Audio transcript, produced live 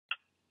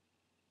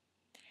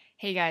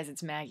Hey guys,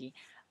 it's Maggie.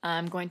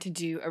 I'm going to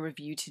do a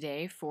review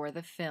today for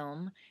the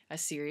film A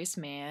Serious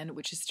Man,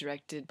 which is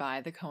directed by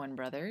the Coen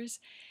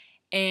brothers.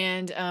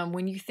 And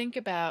when you think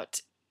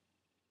about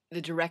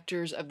the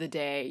directors of the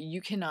day, you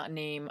cannot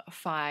name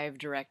five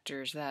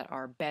directors that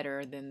are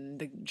better than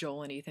the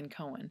Joel and Ethan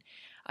Coen.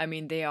 I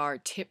mean, they are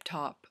tip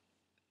top,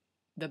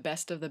 the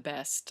best of the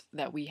best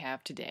that we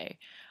have today.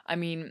 I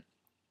mean,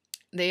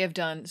 they have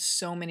done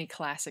so many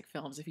classic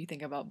films. If you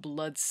think about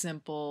Blood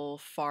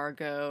Simple,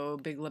 Fargo,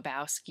 Big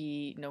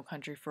Lebowski, No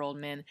Country for Old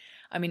Men,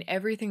 I mean,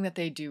 everything that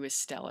they do is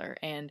stellar,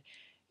 and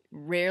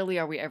rarely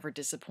are we ever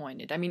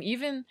disappointed. I mean,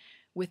 even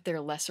with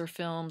their lesser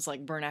films,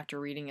 like Burn After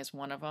Reading is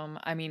one of them,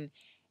 I mean,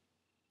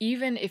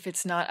 even if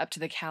it's not up to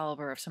the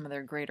caliber of some of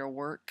their greater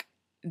work,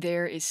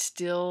 there is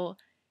still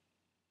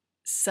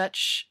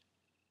such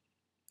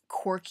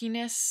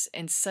quirkiness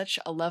and such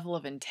a level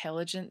of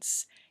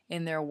intelligence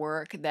in their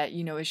work that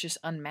is just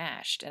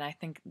unmatched, and I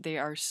think they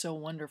are so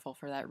wonderful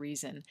for that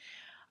reason.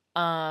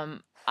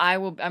 I'm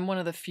one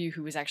of the few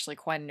who was actually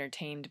quite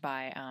entertained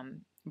by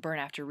Burn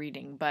After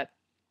Reading, but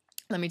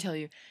let me tell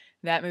you,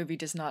 that movie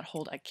does not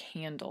hold a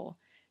candle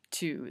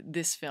to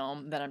this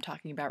film that I'm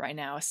talking about right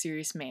now, A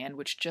Serious Man,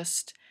 which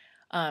just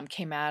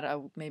came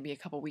out maybe a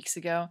couple weeks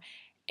ago.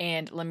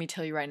 And let me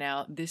tell you right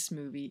now, this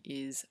movie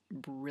is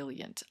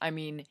brilliant. I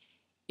mean,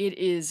 it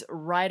is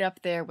right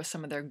up there with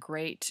some of their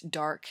great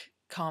dark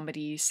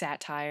comedy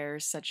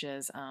satires, such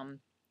as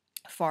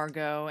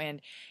Fargo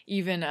and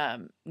even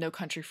No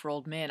Country for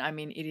Old Men. I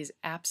mean, it is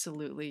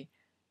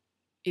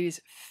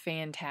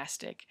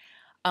fantastic.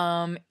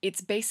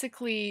 It's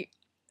basically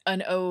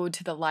an ode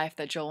to the life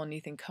that Joel and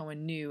Ethan Coen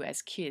knew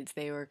as kids.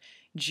 They were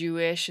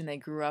Jewish and they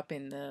grew up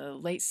in the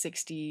late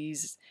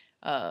 60s,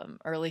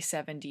 early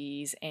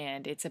 70s,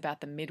 and it's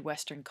about the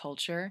Midwestern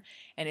culture.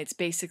 And it's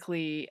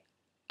basically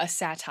a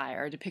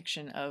satire, a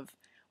depiction of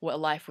what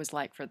life was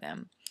like for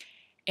them.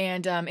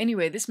 And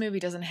anyway, this movie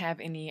doesn't have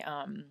any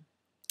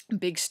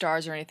big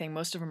stars or anything.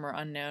 Most of them are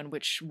unknown,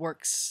 which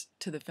works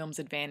to the film's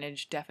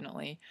advantage,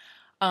 definitely.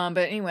 But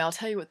anyway, I'll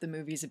tell you what the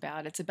movie's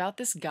about. It's about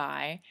this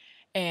guy,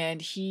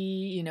 and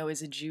he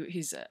is a Jew.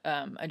 He's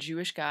a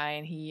Jewish guy,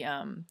 and he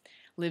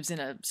lives in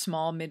a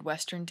small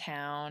Midwestern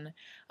town.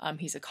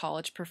 He's a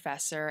college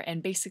professor,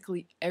 and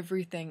basically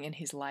everything in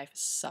his life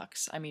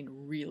sucks. I mean,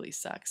 really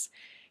sucks.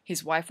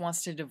 His wife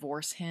wants to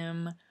divorce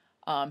him.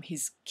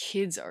 His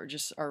kids are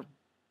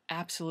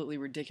absolutely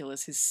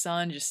ridiculous. His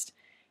son just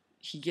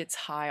he gets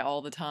high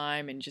all the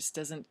time and just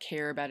doesn't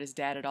care about his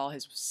dad at all.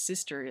 His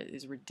sister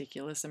is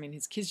ridiculous. I mean,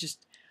 his kids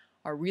just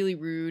are really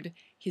rude.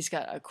 He's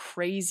got a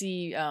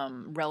crazy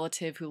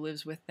relative who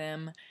lives with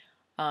them.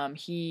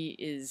 He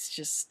is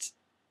just,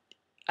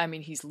 I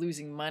mean, he's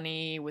losing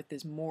money with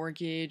his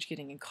mortgage,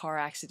 getting in car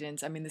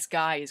accidents. I mean, this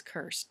guy is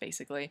cursed,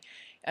 basically.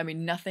 I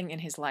mean, nothing in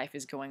his life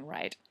is going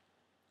right.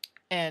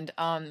 And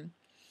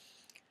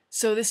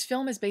so this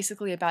film is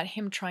basically about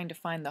him trying to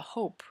find the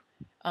hope,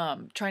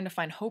 trying to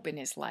find hope in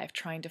his life,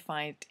 trying to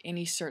find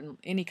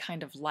any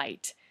kind of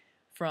light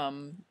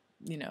from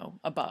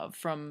above,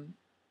 from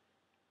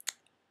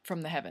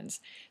the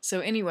heavens.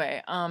 So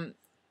anyway,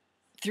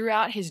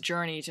 throughout his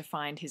journey to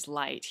find his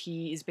light,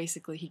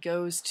 he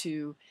goes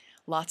to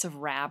lots of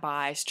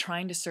rabbis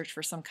trying to search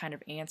for some kind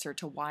of answer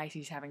to why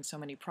he's having so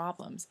many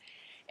problems.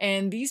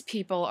 And these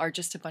people are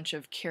just a bunch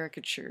of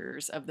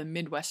caricatures of the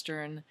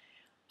Midwestern,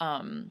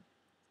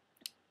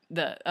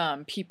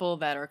 people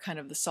that are kind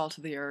of the salt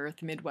of the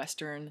earth,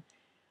 Midwestern,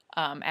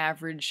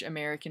 average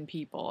American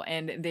people,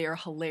 and they are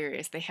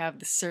hilarious. They have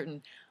this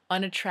certain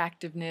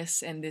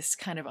unattractiveness and this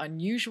kind of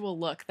unusual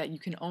look that you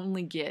can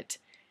only get,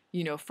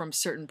 from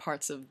certain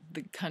parts of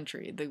the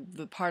country,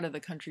 the part of the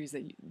countries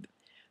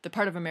the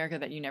part of America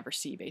that you never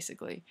see,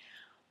 basically.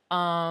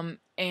 And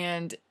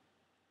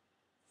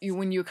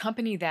when you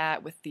accompany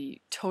that with the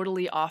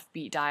totally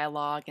offbeat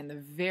dialogue and the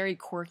very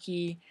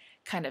quirky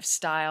kind of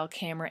style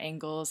camera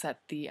angles that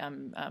the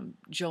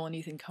Joel and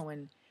Ethan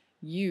Coen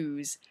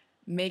use,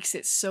 makes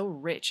it so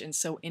rich and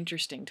so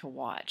interesting to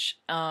watch.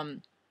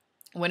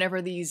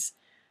 Whenever these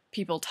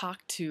people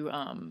talk to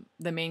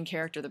the main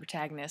character, the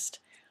protagonist,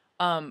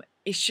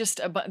 it's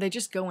just they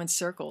just go in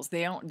circles.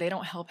 They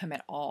don't help him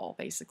at all.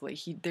 Basically,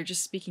 they're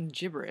just speaking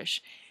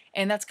gibberish,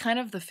 and that's kind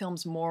of the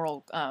film's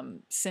moral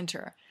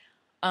center.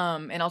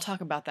 And I'll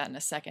talk about that in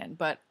a second.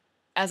 But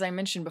as I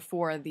mentioned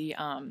before, the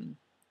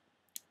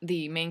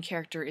main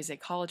character is a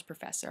college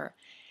professor,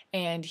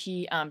 and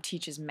he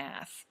teaches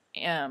math.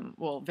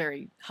 Well,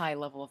 very high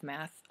level of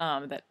math.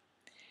 That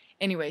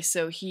anyway,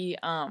 so he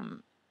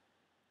does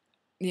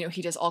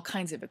all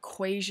kinds of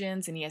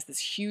equations, and he has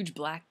this huge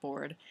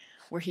blackboard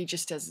where he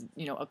just does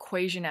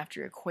equation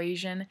after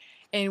equation.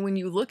 And when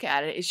you look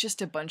at it, it's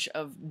just a bunch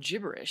of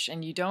gibberish,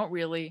 and you don't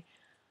really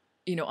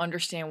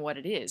understand what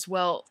it is.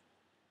 Well,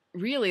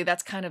 really,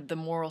 that's kind of the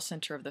moral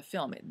center of the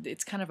film.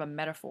 It's kind of a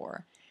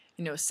metaphor,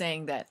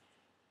 saying that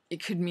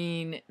it could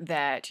mean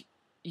that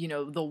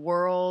the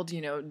world,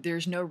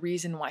 there's no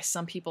reason why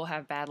some people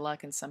have bad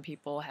luck and some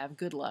people have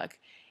good luck.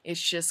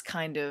 It's just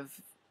kind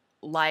of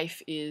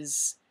life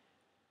is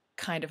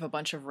kind of a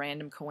bunch of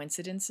random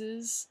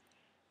coincidences,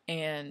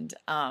 And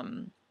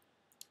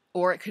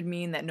or it could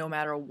mean that no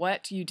matter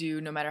what you do,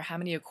 no matter how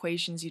many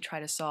equations you try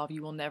to solve,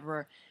 you will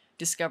never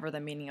discover the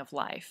meaning of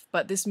life.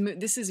 But this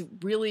is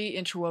really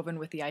interwoven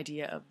with the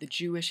idea of the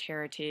Jewish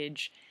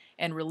heritage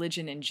and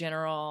religion in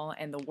general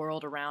and the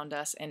world around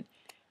us. And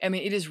I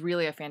mean, it is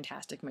really a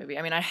fantastic movie.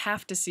 I mean, I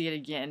have to see it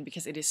again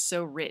because it is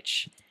so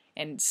rich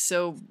and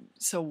so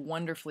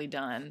wonderfully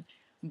done.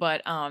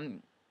 But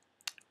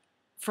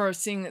for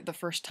seeing it the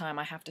first time,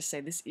 I have to say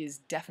this is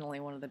definitely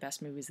one of the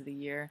best movies of the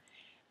year,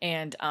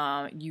 and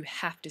you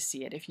have to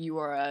see it if you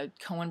are a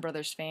Coen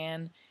Brothers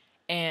fan,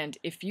 and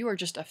if you are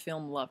just a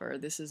film lover.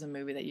 This is a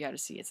movie that you got to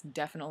see.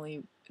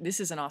 This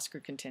is an Oscar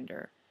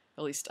contender,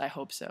 at least I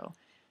hope so.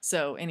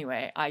 So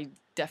anyway, I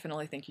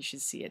definitely think you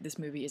should see it. This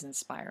movie is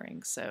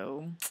inspiring.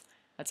 So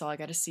that's all I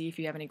got to see. If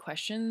you have any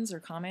questions or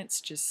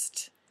comments,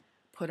 just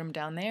put them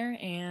down there,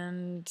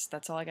 and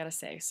that's all I got to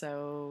say.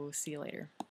 So see you later.